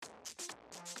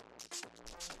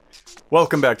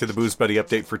Welcome back to the Booze Buddy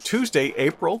Update for Tuesday,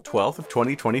 April 12th of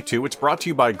 2022. It's brought to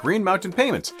you by Green Mountain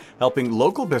Payments, helping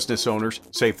local business owners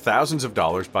save thousands of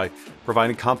dollars by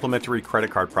providing complimentary credit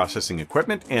card processing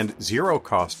equipment and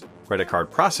zero-cost credit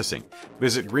card processing.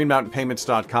 Visit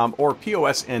greenmountainpayments.com or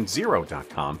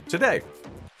posn0.com today.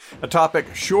 A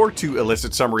topic sure to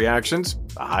elicit some reactions,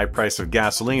 the high price of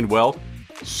gasoline. Well,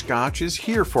 Scotch is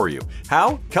here for you.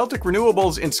 How? Celtic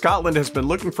Renewables in Scotland has been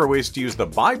looking for ways to use the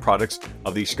byproducts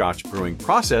of the Scotch brewing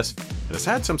process and has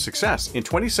had some success. In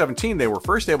 2017, they were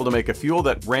first able to make a fuel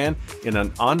that ran in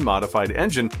an unmodified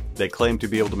engine. They claimed to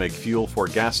be able to make fuel for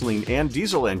gasoline and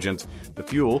diesel engines. The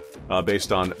fuel,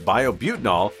 based on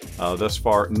biobutanol. Thus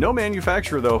far, no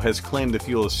manufacturer, though, has claimed the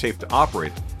fuel is safe to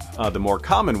operate. The more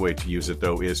common way to use it,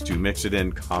 though, is to mix it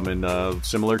in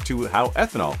similar to how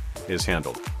ethanol is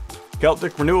handled.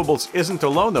 Celtic Renewables isn't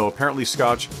alone, though. Apparently,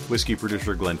 Scotch whiskey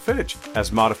producer Glenfiddich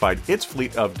has modified its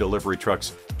fleet of delivery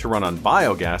trucks to run on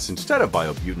biogas instead of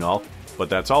biobutanol, but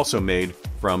that's also made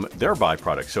from their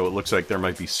byproducts. So it looks like there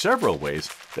might be several ways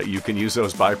that you can use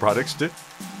those byproducts to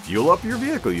fuel up your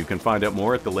vehicle. You can find out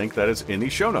more at the link that is in the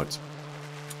show notes.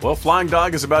 Well, Flying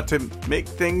Dog is about to make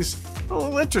things a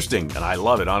little interesting, and I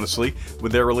love it, honestly,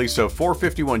 with their release of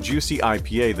 451 Juicy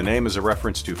IPA. The name is a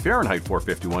reference to Fahrenheit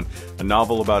 451, a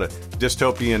novel about a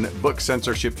dystopian book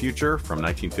censorship future from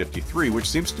 1953, which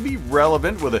seems to be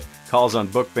relevant with the calls on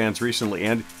book bans recently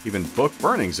and even book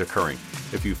burnings occurring.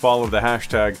 If you follow the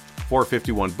hashtag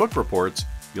 451 book reports,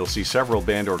 you'll see several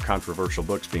banned or controversial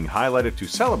books being highlighted to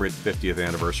celebrate the 50th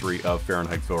anniversary of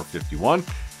Fahrenheit 451.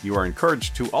 You are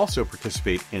encouraged to also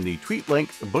participate in the tweet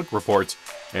link book reports,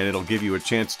 and it'll give you a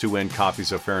chance to win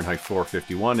copies of Fahrenheit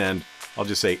 451 and, I'll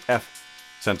just say,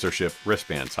 Censorship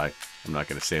wristbands. I'm not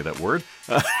going to say that word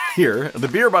here. The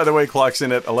beer, by the way, clocks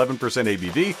in at 11%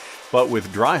 ABV, but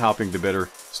with dry hopping, the bitter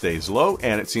stays low,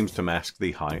 and it seems to mask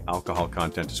the high alcohol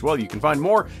content as well. You can find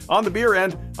more on the beer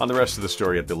and on the rest of the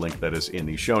story at the link that is in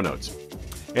the show notes.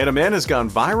 And a man has gone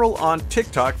viral on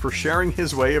TikTok for sharing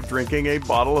his way of drinking a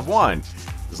bottle of wine,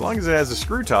 as long as it has a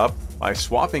screw top, by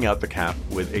swapping out the cap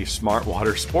with a Smart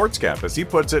Water sports cap. As he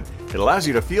puts it, it allows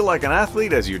you to feel like an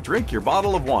athlete as you drink your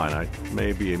bottle of wine. I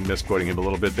may be misquoting him a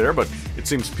little bit there, but it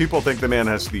seems people think the man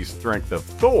has the strength of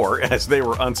Thor, as they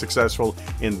were unsuccessful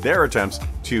in their attempts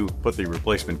to put the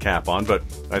replacement cap on. But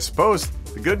I suppose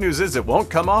the good news is it won't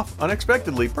come off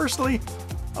unexpectedly. Personally,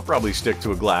 I'll probably stick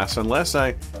to a glass unless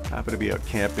I happen to be out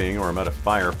camping or I'm at a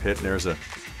fire pit and there's a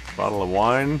bottle of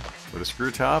wine with a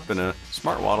screw top and a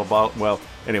Smart Water bottle. Well,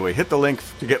 anyway, hit the link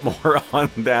to get more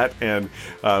on that. And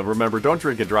remember, don't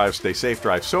drink and drive. Stay safe,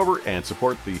 drive sober, and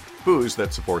support the booze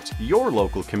that supports your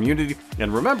local community.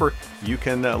 And remember, you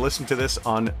can listen to this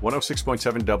on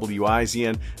 106.7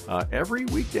 WIZN every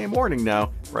weekday morning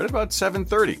now, right about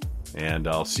 7:30. And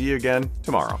I'll see you again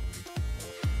tomorrow.